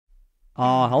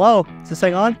Hello? Is this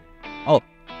thing on? Oh,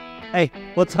 hey,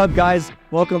 what's up, guys?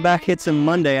 Welcome back. It's a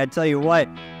Monday, I tell you what.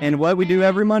 And what we do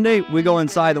every Monday, we go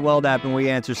inside the Weld app and we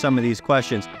answer some of these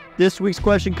questions. This week's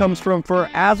question comes from for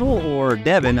Azel, or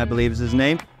Devin, I believe is his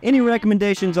name. Any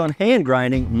recommendations on hand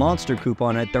grinding monster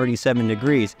coupon at 37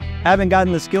 degrees? Haven't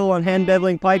gotten the skill on hand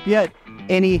beveling pipe yet?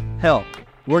 Any help?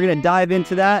 We're going to dive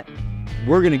into that.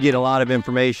 We're going to get a lot of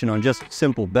information on just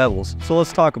simple bevels. So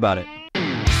let's talk about it.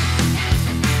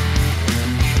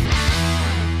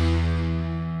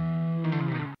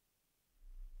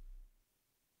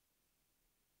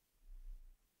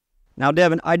 Now,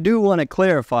 Devin, I do want to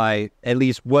clarify at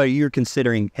least what you're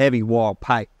considering heavy wall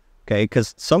pipe, okay?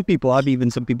 Because some people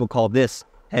call this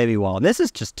heavy wall. And this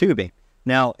is just tubing.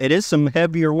 Now, it is some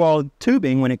heavier wall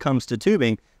tubing when it comes to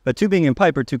tubing, but tubing and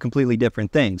pipe are two completely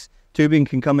different things. Tubing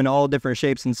can come in all different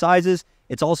shapes and sizes.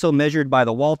 It's also measured by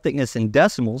the wall thickness in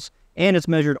decimals, and it's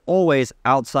measured always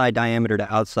outside diameter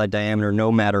to outside diameter,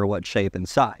 no matter what shape and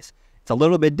size. It's a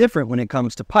little bit different when it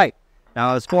comes to pipe.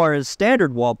 Now, as far as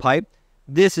standard wall pipe,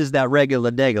 this is that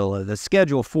regular degular, the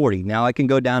Schedule 40. Now, I can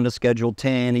go down to Schedule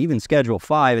 10, even Schedule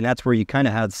 5, and that's where you kind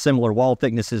of have similar wall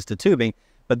thicknesses to tubing.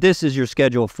 But this is your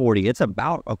Schedule 40. It's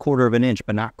about 1/4 of an inch,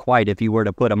 but not quite if you were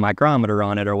to put a micrometer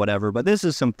on it or whatever. But this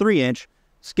is some 3-inch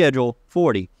Schedule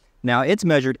 40. Now, it's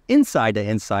measured inside to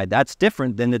inside. That's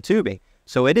different than the tubing.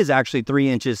 So it is actually 3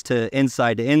 inches to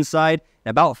inside, and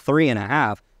about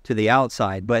 3.5 to the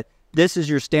outside. But this is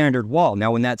your standard wall.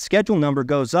 Now, when that schedule number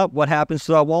goes up, what happens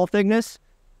to that wall thickness?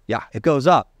 Yeah, it goes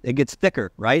up. It gets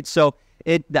thicker, right? So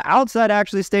the outside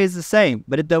actually stays the same,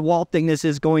 but the wall thickness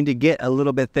is going to get a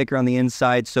little bit thicker on the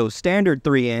inside. So standard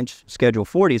 3-inch, Schedule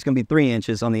 40, is going to be 3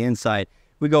 inches on the inside.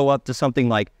 We go up to something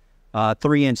like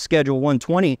 3-inch Schedule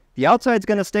 120. The outside's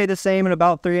going to stay the same at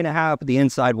about 3.5, but the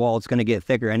inside wall is going to get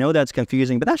thicker. I know that's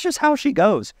confusing, but that's just how she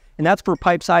goes. And that's for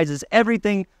pipe sizes,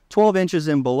 everything 12 inches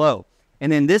and below. And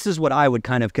then this is what I would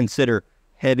kind of consider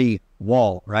heavy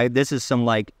wall, right? This is some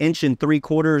like 1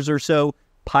 3/4 or so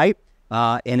pipe,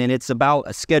 and then it's about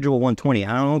a Schedule 120.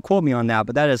 I don't quote me on that,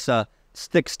 but that is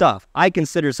thick stuff. I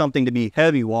consider something to be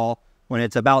heavy wall when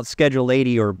it's about Schedule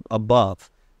 80 or above.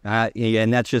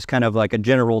 And that's just kind of like a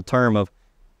general term of,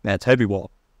 that's heavy wall.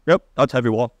 Yep, that's heavy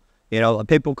wall. You know,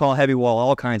 people call heavy wall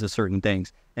all kinds of certain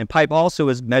things. And pipe also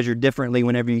is measured differently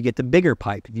whenever you get to bigger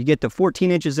pipe. If you get to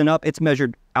 14 inches and up, it's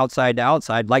measured outside to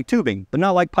outside like tubing, but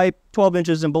not like pipe 12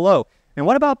 inches and below. And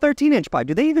what about 13-inch pipe?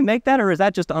 Do they even make that, or is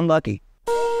that just unlucky?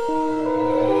 I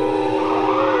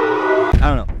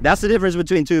don't know. That's the difference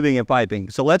between tubing and piping.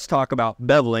 So let's talk about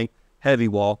beveling heavy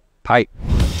wall pipe.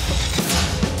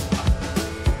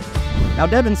 Now,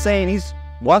 Devin's saying he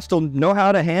wants to know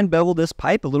how to hand bevel this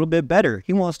pipe a little bit better.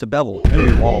 He wants to bevel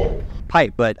heavy wall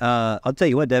pipe, but I'll tell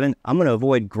you what, Devin, I'm going to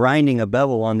avoid grinding a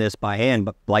bevel on this by hand,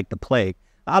 but like the plague.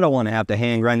 I don't want to have to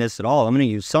hand grind this at all. I'm going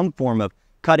to use some form of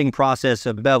cutting process,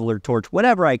 of bevel or torch,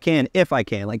 whatever I can, if I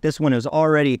can. Like this one is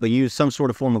already used some sort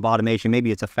of form of automation.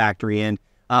 Maybe it's a factory end,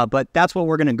 but that's what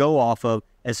we're going to go off of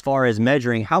as far as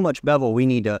measuring how much bevel we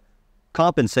need to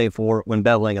compensate for when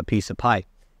beveling a piece of pipe.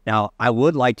 Now, I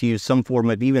would like to use some form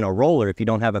of even a roller if you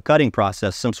don't have a cutting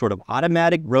process, some sort of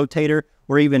automatic rotator,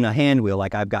 or even a hand wheel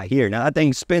like I've got here. Now, that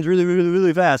thing spins really, really,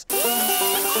 really fast,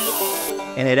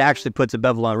 and it actually puts a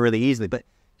bevel on really easily. But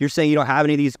you're saying you don't have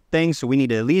any of these things, so we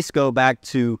need to at least go back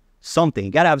to something.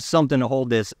 You got to have something to hold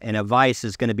this, and a vise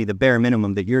is going to be the bare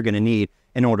minimum that you're going to need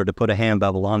in order to put a hand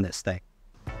bevel on this thing.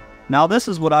 Now, this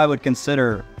is what I would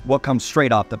consider what comes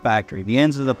straight off the factory. The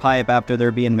ends of the pipe, after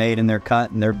they're being made and they're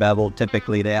cut and they're beveled,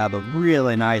 typically they have a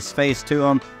really nice face to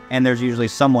them, and there's usually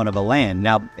somewhat of a land.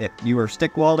 Now, if you were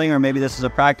stick welding, or maybe this is a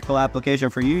practical application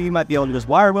for you, you might be able to just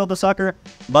wire weld the sucker,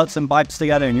 butt some pipes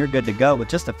together, and you're good to go with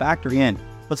just a factory end.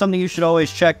 But something you should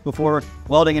always check before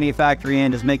welding any factory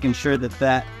end is making sure that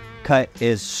that cut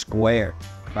is square,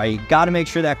 right? You got to make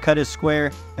sure that cut is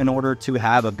square in order to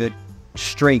have a good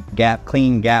straight gap,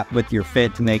 clean gap with your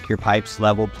fit to make your pipes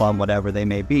level, plumb, whatever they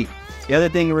may be. The other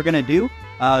thing we're going to do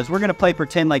is we're going to play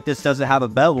pretend like this doesn't have a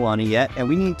bevel on it yet, and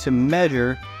we need to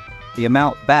measure the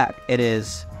amount back it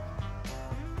is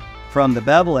from the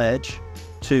bevel edge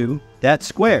to that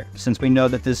square. Since we know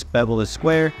that this bevel is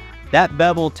square, that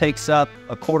bevel takes up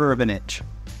 1/4 of an inch.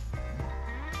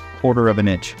 1/4 of an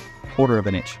inch. 1/4 of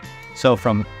an inch. So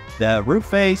from the root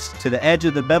face to the edge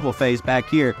of the bevel face back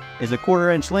here is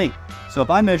 1/4 inch length. So if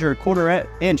I measure 1/4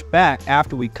 inch back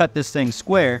after we cut this thing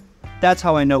square, that's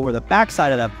how I know where the back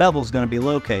side of that bevel is going to be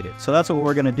located. So that's what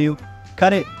we're going to do.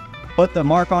 Cut it, put the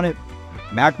mark on it,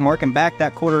 marking back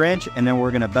that 1/4 inch, and then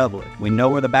we're going to bevel it. We know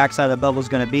where the back side of the bevel is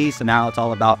going to be, so now it's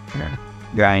all about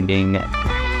grinding it.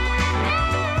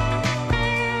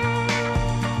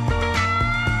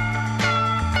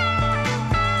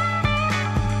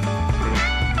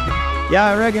 Yeah,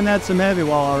 I reckon that's some heavy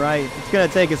wall, all right. It's gonna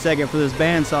take a second for this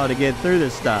bandsaw to get through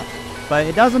this stuff. But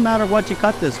it doesn't matter what you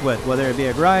cut this with, whether it be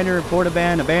a grinder, a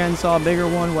portaband, a bandsaw, bigger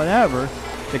one, whatever,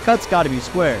 the cut's gotta be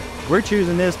square. We're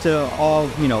choosing this to all,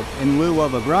 you know, in lieu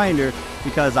of a grinder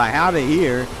because I have it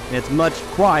here, and it's much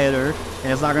quieter,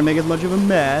 and it's not gonna make as much of a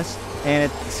mess, and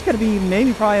it's gonna be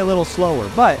maybe probably a little slower,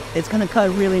 but it's gonna cut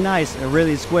really nice and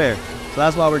really square. So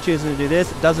that's why we're choosing to do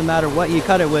this. It doesn't matter what you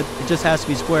cut it with, it just has to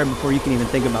be square before you can even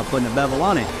think about putting a bevel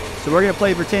on it. So we're gonna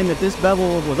play pretend that this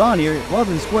bevel was on here, it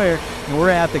wasn't square, and we're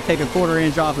gonna have to take a 1/4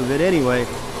 inch off of it anyway.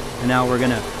 And now we're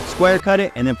gonna square cut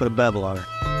it and then put a bevel on it.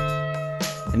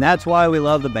 And that's why we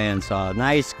love the bandsaw.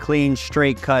 Nice, clean,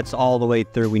 straight cuts all the way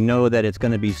through. We know that it's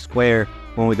gonna be square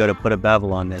when we go to put a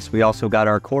bevel on this. We also got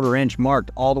our 1/4 inch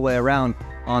marked all the way around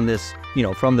on this, you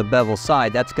know, from the bevel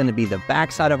side. That's gonna be the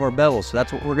back side of our bevel. So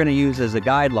that's what we're gonna use as a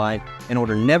guideline in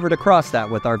order never to cross that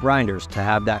with our grinders to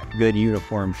have that good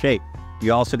uniform shape.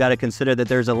 You also gotta consider that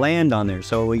there's a land on there.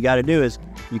 So what you gotta do is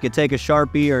you could take a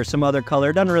Sharpie or some other color,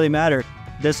 it doesn't really matter.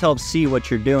 This helps see what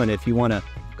you're doing if you wanna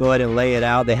go ahead and lay it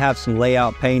out. They have some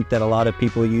layout paint that a lot of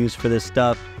people use for this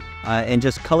stuff. And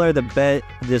just color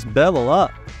this bevel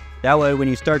up. That way when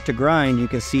you start to grind, you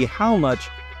can see how much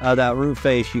of that root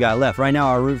face you got left. Right now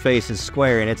our root face is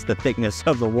square and it's the thickness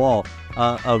of the wall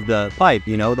of the pipe,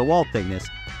 you know, the wall thickness.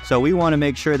 So we wanna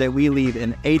make sure that we leave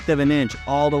 1/8 of an inch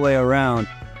all the way around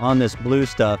on this blue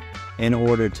stuff in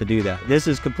order to do that. This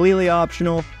is completely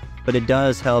optional, but it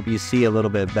does help you see a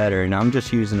little bit better. And I'm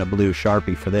just using a blue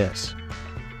Sharpie for this.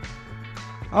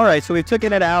 All right, so we've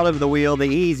taken it out of the wheel, the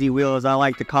easy wheel as I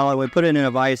like to call it. We put it in a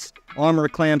vise. Armor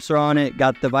clamps are on it.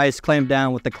 Got the vise clamped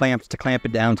down with the clamps to clamp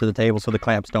it down to the table so the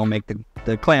clamps don't make the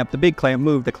big clamp,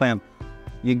 move the clamp.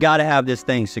 You gotta have this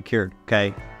thing secured,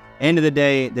 okay? End of the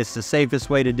day, this is the safest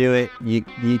way to do it. You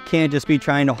can't just be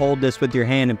trying to hold this with your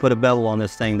hand and put a bevel on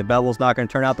this thing. The bevel's not gonna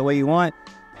turn out the way you want,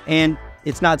 and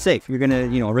it's not safe. You're gonna,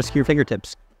 you know, risk your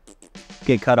fingertips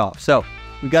get cut off. So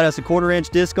we've got us a 1/4 inch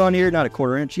disc on here, not a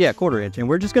 1/4 inch, yeah, 1/4 inch. And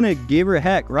we're just gonna give her a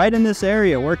heck right in this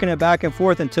area, working it back and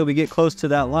forth until we get close to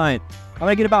that line. I'm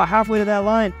gonna get about halfway to that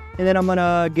line, and then I'm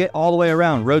gonna get all the way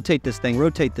around, rotate this thing,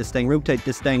 rotate this thing, rotate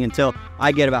this thing until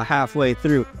I get about halfway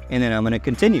through, and then I'm gonna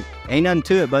continue. Ain't nothing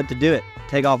to it but to do it.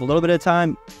 Take off a little bit of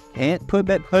time, and put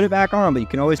it back on, but you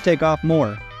can always take off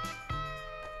more.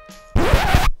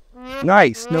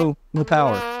 Nice, no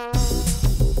power.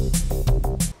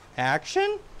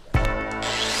 Action?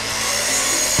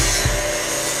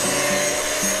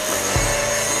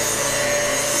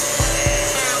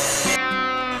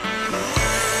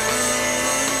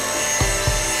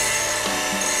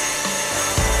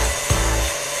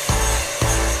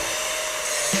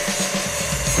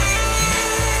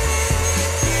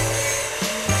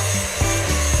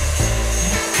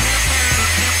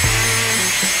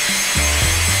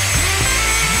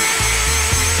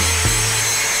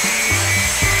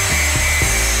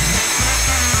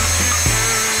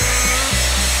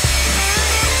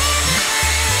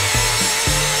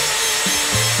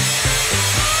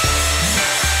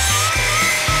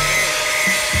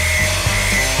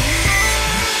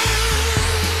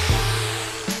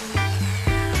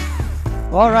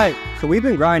 All right, so we've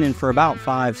been grinding for about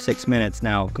 5-6 minutes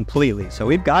now completely. So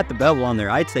we've got the bevel on there.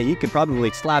 I'd say you could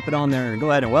probably slap it on there and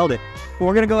go ahead and weld it. But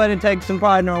we're gonna go ahead and take some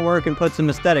pride in our work and put some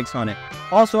aesthetics on it.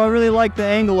 Also, I really like the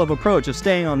angle of approach of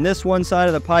staying on this one side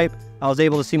of the pipe. I was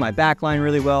able to see my back line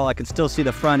really well. I could still see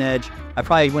the front edge. I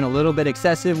probably went a little bit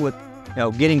excessive with, you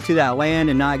know, getting to that land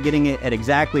and not getting it at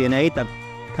exactly 1/8. I've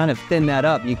kind of thinned that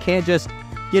up. You can't just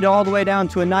get all the way down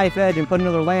to a knife edge and put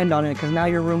another land on it, because now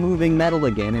you're removing metal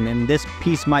again, and then this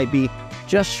piece might be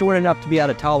just short enough to be out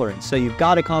of tolerance. So you've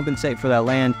got to compensate for that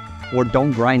land, or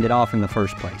don't grind it off in the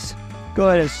first place. Go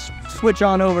ahead and switch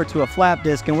on over to a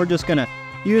Flapdisc, and we're just gonna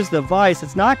use the vise.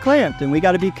 It's not clamped, and we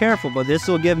got to be careful, but this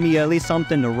will give me at least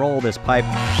something to roll this pipe.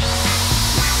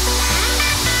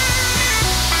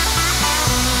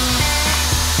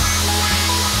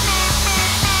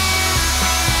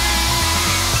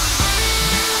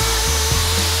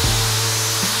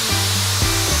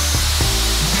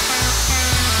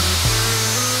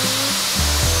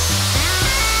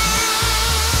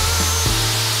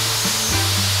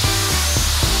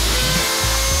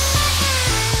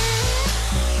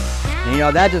 You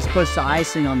know, that just puts the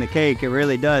icing on the cake. It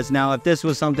really does. Now, if this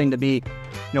was something to be, you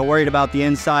know, worried about the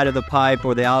inside of the pipe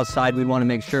or the outside, we'd want to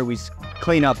make sure we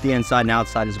clean up the inside and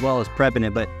outside as well as prepping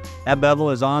it. But that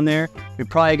bevel is on there. We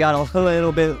probably got a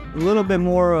little bit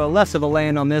more or less of a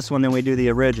land on this one than we do the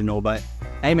original. But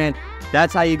hey, man,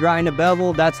 that's how you grind a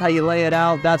bevel. That's how you lay it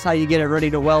out. That's how you get it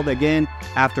ready to weld again.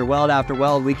 After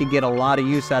weld, we could get a lot of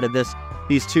use out of this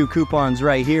these 2 coupons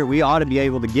right here, we ought to be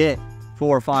able to get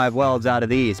 4 or 5 welds out of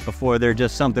these before they're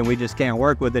just something we just can't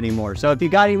work with anymore. So if you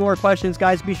got any more questions,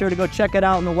 guys, be sure to go check it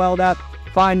out in the Weld app.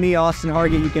 Find me, Austin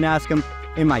Hargett. You can ask them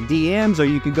in my DMs, or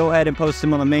you can go ahead and post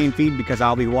them on the main feed because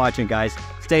I'll be watching, guys.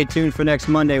 Stay tuned for next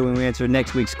Monday when we answer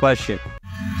next week's question.